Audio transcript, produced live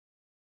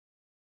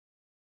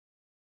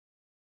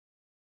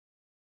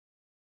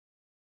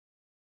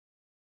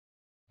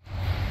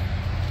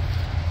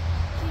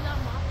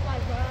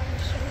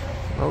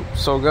Oh,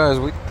 so guys,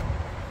 we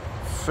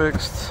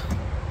fixed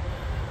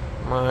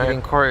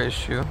my car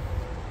issue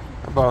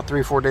about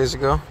 3-4 days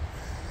ago.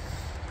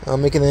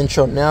 I'm making the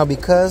intro now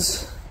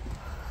because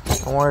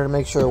I wanted to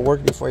make sure it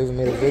worked before I even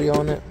made a video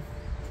on it.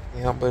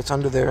 Yeah, but it's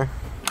under there.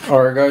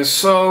 Alright guys,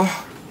 so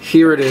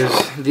here it is.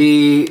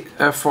 The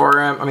the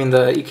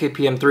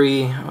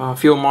EKPM3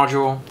 fuel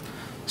module.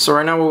 So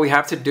right now what we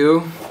have to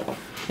do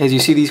is, you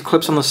see these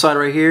clips on the side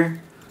right here?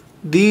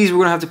 These we're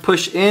going to have to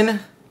push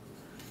in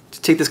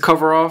to take this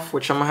cover off,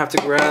 which I'm going to have to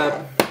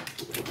grab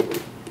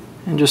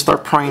and just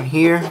start prying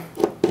here.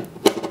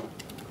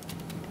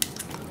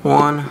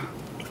 One.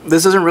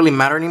 This doesn't really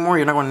matter anymore.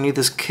 You're not going to need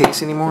this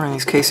case anymore and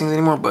these casings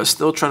anymore, but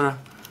still try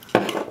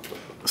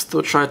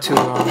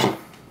to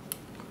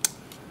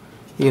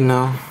you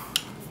know,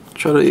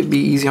 try to be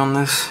easy on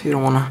this. You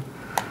don't want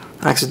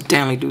to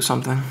accidentally do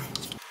something.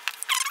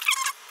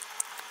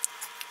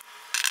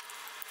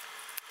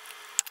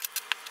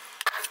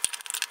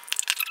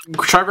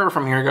 Try to grab it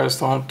from here, guys.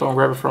 Don't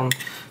grab it from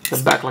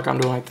the back like I'm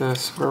doing like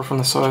this. Grab it from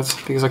the sides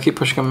because I keep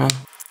pushing them in.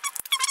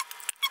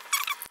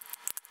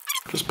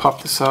 Just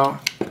pop this out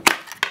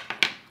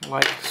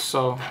like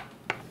so.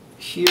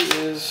 Here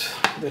is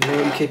the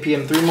new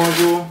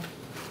EKPM3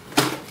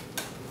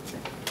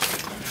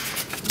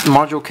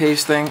 module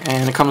case thing,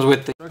 and it comes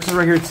with the instructions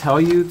right here to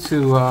tell you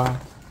to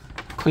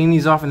clean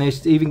these off, and they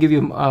even give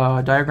you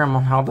a diagram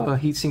on how the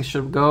heat sink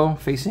should go,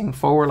 facing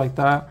forward like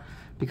that,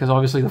 because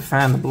obviously the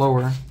fan, the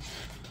blower,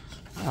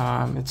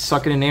 it's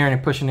sucking in air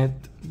and pushing it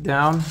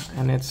down,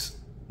 and it's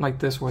like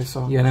this way.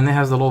 So yeah, and then it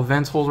has the little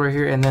vents holes right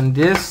here, and then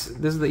this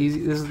is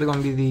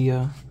going to be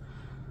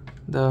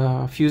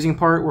the fusing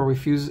part where we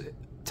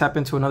tap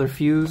into another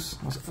fuse.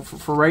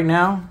 For right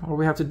now, what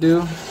we have to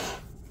do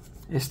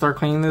is start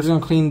cleaning this. We're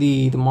gonna clean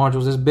the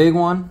modules. This big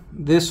one,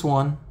 this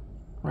one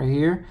right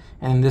here,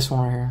 and this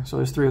one right here. So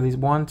there's 3 of these,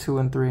 1, 2,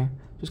 and 3.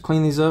 Just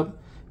clean these up.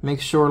 Make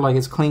sure like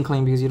it's clean,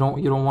 because you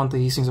don't want the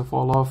heat sinks to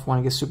fall off when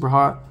it gets super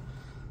hot.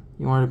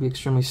 You want it to be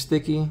extremely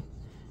sticky.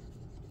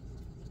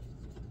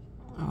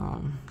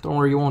 Don't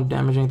worry, you won't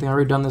damage anything. I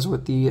already done this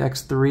with the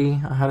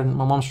X3. I had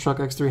my mom's truck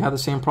X3 had the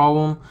same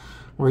problem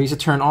where it used to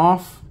turn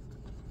off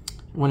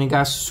when it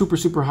got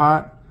super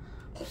hot.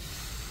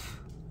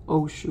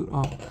 Oh shoot!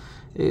 Oh,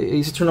 it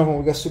used to turn off when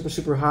we got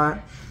super hot.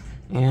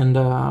 And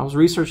I was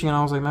researching, and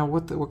I was like, man,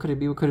 what could it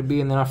be? What could it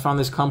be? And then I found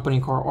this company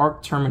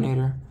called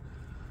Terminator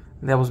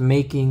that was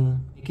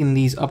making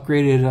these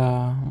upgraded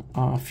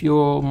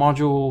fuel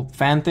module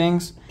fan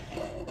things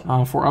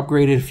for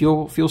upgraded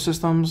fuel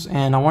systems.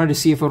 And I wanted to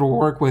see if it would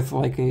work with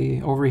like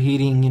a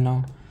overheating,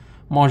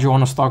 module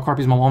on a stock car,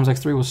 because my mom's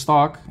X3 was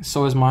stock.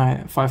 So is my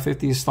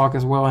 550 stock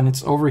as well, and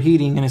it's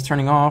overheating and it's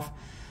turning off.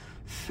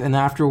 And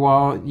after a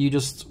while, you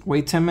just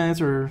wait 10 minutes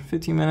or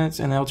 15 minutes,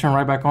 and it'll turn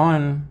right back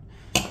on.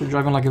 You're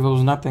driving like if it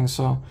was nothing.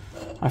 So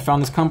I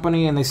found this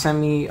company, and they sent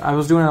me. I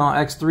was doing it on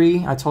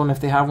X3. I told them if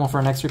they have one for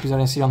an X3 because I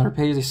didn't see it on their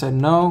page. They said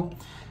no,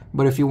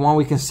 but if you want,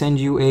 we can send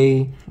you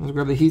a. Let's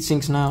grab the heat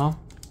sinks now.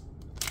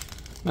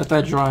 Let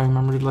that dry.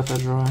 Remember to let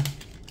that dry.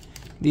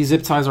 These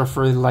zip ties are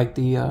for like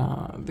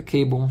the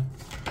cable.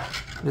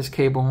 This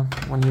cable,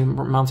 when you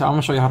mount it, I'm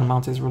gonna show you how to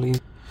mount it. It's really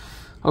easy.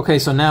 Okay,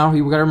 so now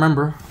you gotta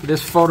remember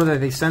this photo that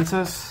they sent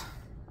us.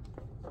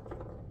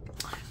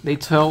 You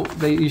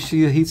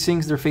see the heat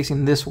sinks, they're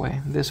facing this way,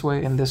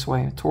 and this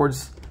way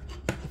towards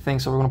the thing.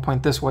 So we're gonna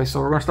point this way. So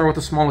we're gonna start with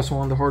the smallest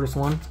one, the hardest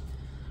one,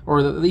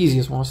 or the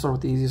easiest one. Let's start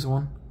with the easiest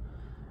one.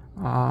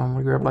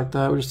 We grab like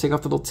that. We just take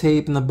off the little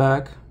tape in the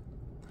back.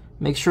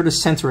 Make sure to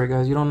center it,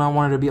 guys. You do not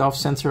want it to be off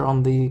center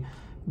on the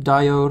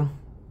diode.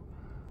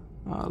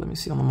 Let me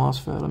see on the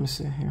MOSFET. Let me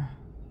see here.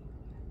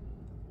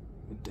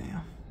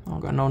 Damn, I don't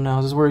got no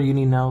nails. This is where you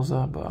need nails,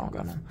 but I don't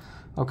got none.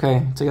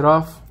 Okay, take it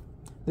off.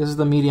 This is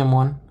the medium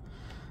one,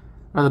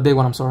 or the big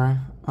one. I'm sorry.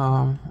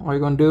 All you're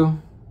gonna do,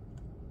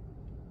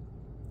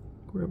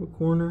 grab a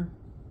corner.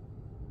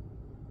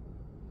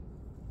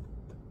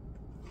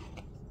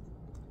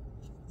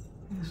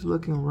 It's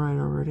looking right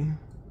already.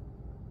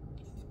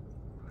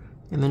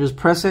 And then just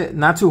press it,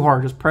 not too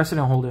hard. Just press it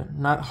and hold it.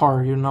 Not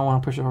hard. You do not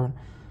want to push it hard.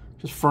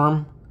 Just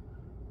firm.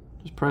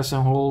 Just press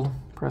and hold.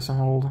 Press and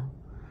hold.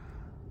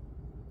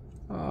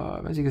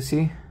 As you can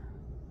see,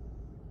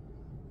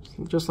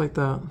 just like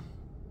that.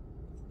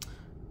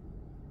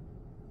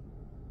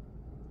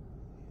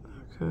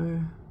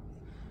 Okay.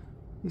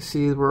 You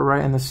see, we're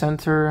right in the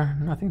center.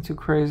 Nothing too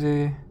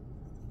crazy.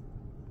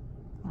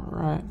 All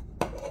right.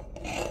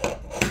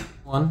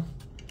 One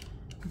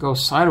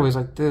goes sideways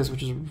like this,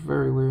 which is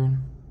very weird.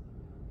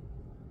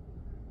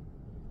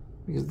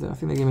 Because I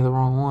think they gave me the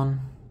wrong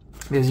one.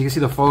 Because you can see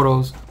the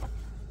photos,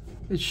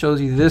 it shows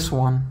you this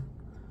one,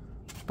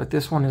 but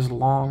this one is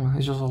long.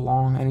 It's just a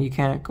long, and you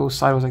can't go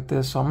sideways like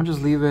this. So I'm gonna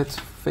just leave it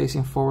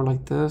facing forward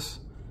like this.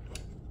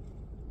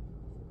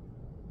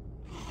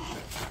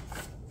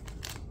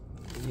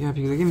 Yeah,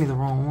 because they gave me the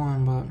wrong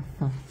one,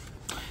 but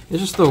it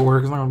just still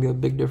works. It's not gonna be a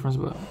big difference,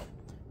 but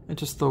it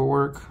just still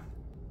work.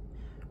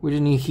 We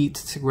just need heat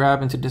to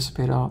grab and to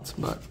dissipate out,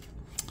 but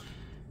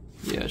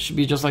yeah, it should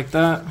be just like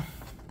that.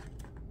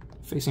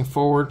 facing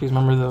forward, because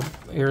remember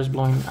the air is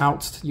blowing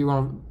out. You're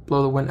gonna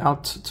blow the wind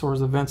out towards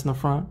the vents in the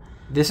front.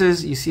 This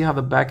is, you see how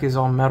the back is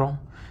all metal.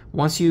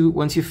 Once you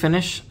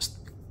finish,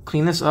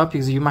 clean this up,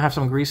 because you might have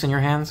some grease in your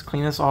hands.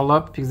 Clean this all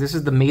up, because this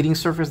is the mating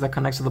surface that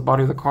connects to the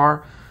body of the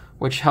car,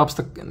 which helps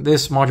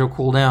this module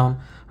cool down.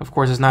 Of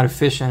course, it's not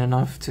efficient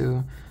enough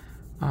to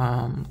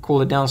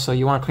cool it down, so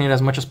you want to clean it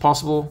as much as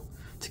possible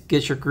to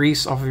get your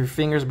grease off of your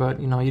fingers, but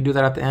you know, you do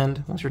that at the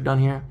end once you're done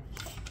here.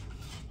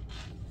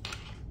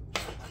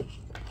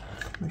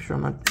 Make sure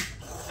I'm not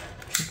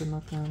chipping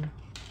nothing.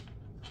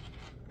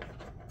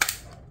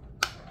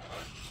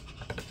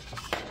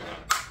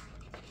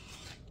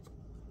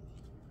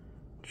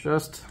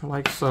 Just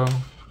like so.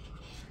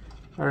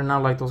 I do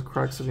not like those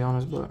cracks, to be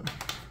honest, but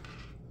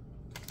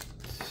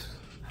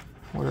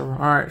whatever.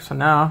 Alright, so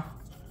now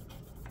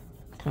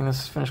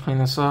finish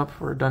cleaning this up.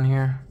 We're done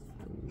here.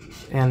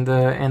 And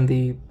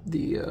the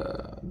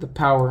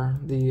power,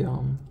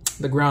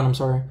 the ground, I'm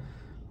sorry.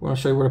 We're gonna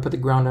show you where to put the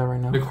ground at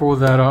right now. Pretty cool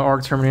that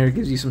ARC Terminator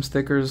gives you some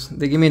stickers.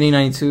 They give me an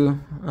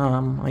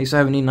E92. I used to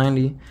have an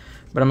E90,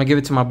 but I'm gonna give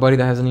it to my buddy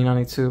that has an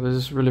E92. But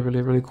this is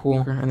really cool.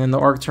 And then the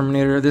ARC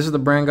Terminator. This is the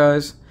brand,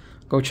 guys.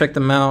 Go check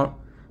them out.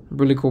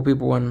 Really cool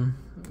people, and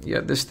yeah,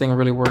 this thing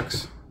really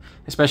works.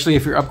 Especially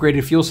if your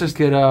upgraded fuel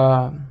system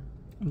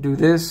could do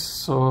this,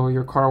 so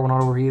your car will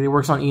not overheat. It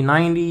works on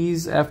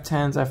E90s,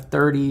 F10s,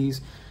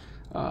 F30s.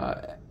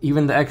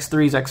 Even the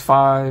X3s,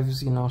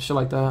 X5s, you know, shit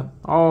like that.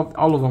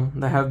 All of them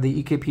that have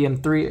the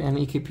EKPM3 and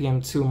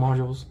EKPM2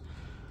 modules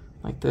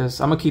like this.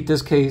 I'm gonna keep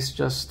this case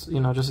just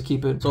to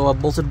keep it. So I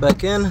bolted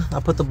back in. I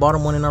put the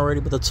bottom one in already,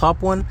 but the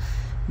top one,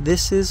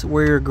 this is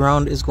where your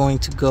ground is going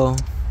to go.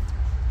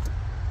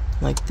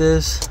 Like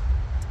this.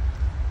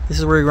 This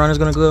is where your ground is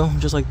gonna go,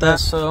 just like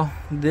that. So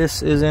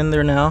this is in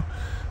there now.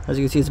 As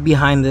you can see, it's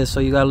behind this, so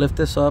you gotta lift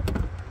this up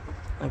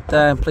like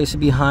that and place it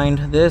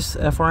behind this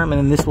F-arm, and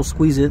then this will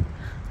squeeze it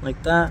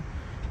like that.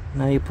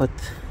 Now you put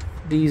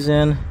these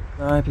in.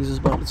 Because this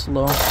bolt is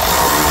low,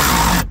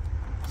 so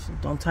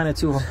don't tighten it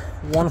too.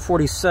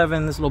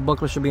 147. This little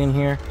buckler should be in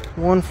here.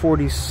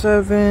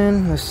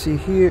 147. Let's see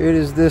here. It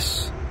is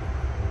this.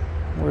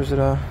 Where's it?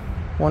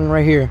 One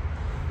right here.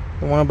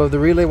 The one above the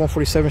relay.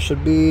 147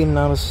 should be.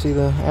 Now let's see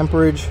the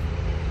amperage.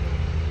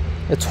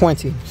 At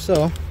 20.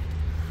 So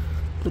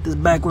put this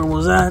back where it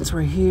was at. It's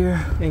right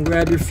here. And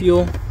grab your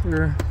fuel.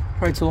 Your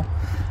right tool.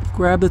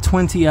 Grab the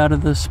 20 out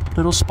of this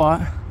little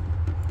spot.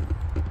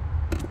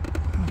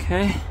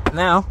 Okay,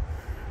 now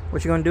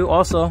what you're gonna do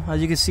also, as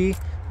you can see,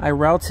 I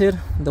routed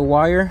the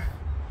wire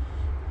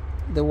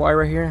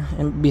right here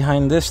and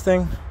behind this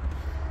thing,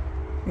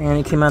 and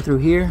it came out through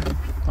here.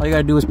 All you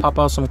gotta do is pop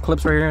out some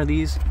clips right here,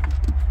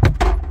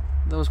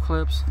 those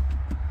clips,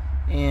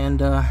 and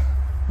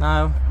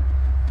now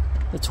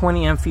the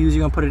 20 amp fuse,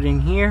 you're gonna put it in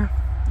here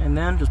and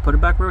then just put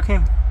it back where it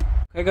came.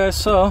 Okay guys,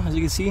 so as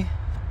you can see,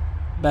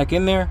 back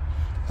in there,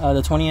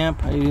 the 20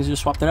 amp, I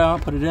just swapped it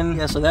out, put it in.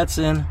 Yeah, so that's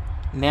in.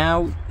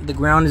 Now the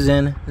ground is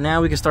in.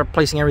 Now we can start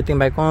placing everything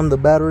back on. The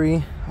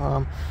battery.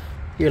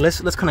 Here,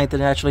 let's connect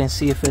it actually and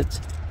see if it's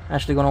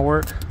actually gonna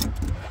work.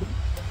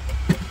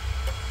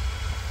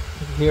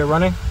 Here,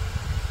 running.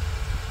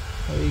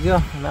 There you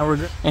go. Now we're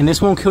good. And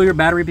this won't kill your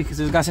battery because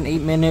it's got an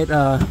 8-minute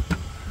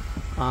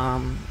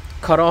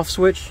cutoff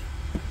switch.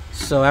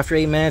 So after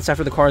 8 minutes,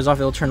 after the car is off,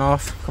 it'll turn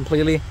off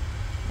completely.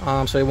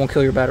 So it won't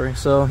kill your battery.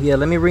 So yeah,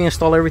 let me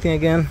reinstall everything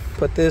again.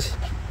 Put this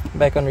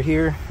back under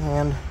here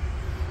and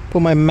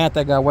put my mat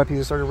that got wet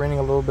because it started raining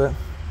a little bit.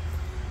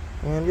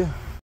 And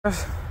yeah,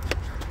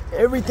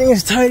 everything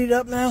is tidied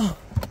up now.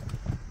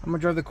 I'm gonna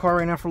drive the car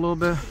right now for a little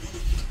bit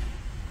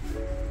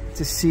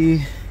to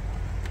see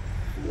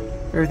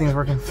everything's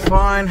working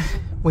fine.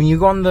 When you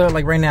go on the,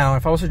 like right now,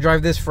 if I was to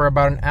drive this for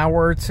about an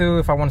hour or two,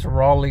 if I wanted to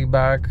Raleigh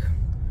back,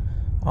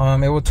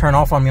 it would turn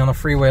off on me on the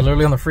freeway,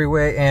 literally on the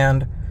freeway,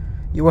 and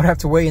you would have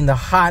to wait in the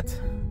hot,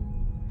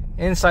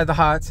 inside the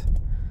hot.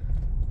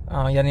 Yeah,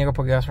 I need to go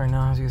put gas right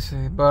now, as you can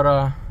see.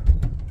 But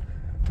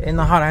in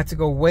the hot, I had to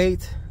go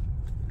wait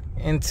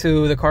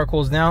until the car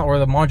cools down or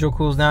the module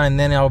cools down, and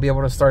then I'll be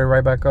able to start it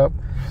right back up.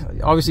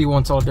 Obviously, you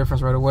won't tell the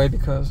difference right away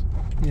because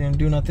you didn't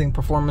do nothing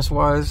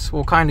performance-wise.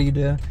 Well, kind of you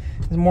did.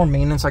 It's more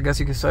maintenance, I guess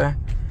you could say.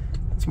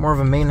 It's more of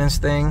a maintenance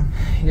thing.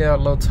 Yeah,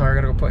 low tire. I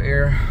gotta go put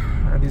air.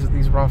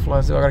 These run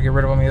flies. I gotta get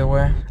rid of them either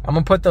way. I'm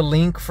gonna put the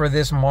link for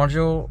this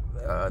module,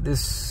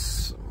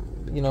 this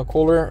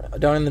cooler,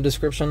 down in the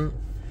description.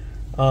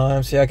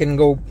 So I can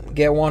go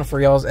get one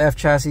for y'all's F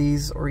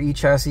chassis or E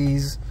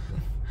chassis.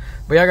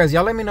 But yeah, guys,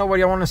 y'all let me know what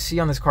y'all want to see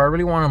on this car. I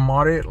really want to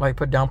mod it, like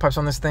put downpipes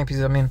on this thing,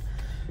 because I mean,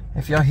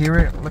 if y'all hear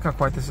it, look how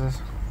quiet this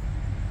is.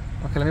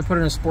 Okay, let me put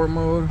it in sport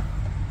mode.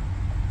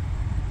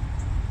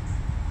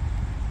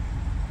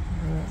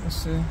 Let's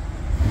see.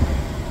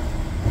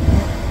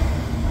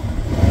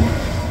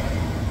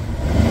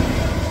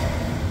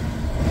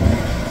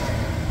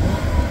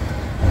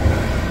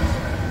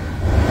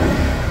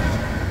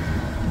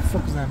 What the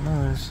fuck is that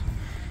noise?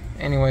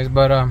 Anyways,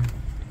 but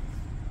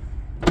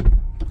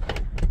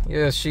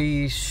yeah,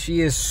 she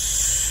is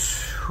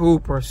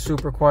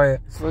super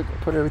quiet. So look,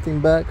 put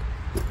everything back.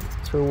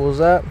 That's where it was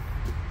at.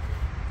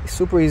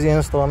 Super easy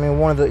install. I mean,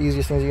 one of the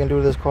easiest things you can do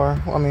with this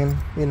car. I mean,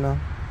 you know,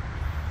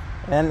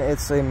 and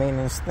it's a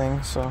maintenance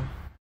thing, so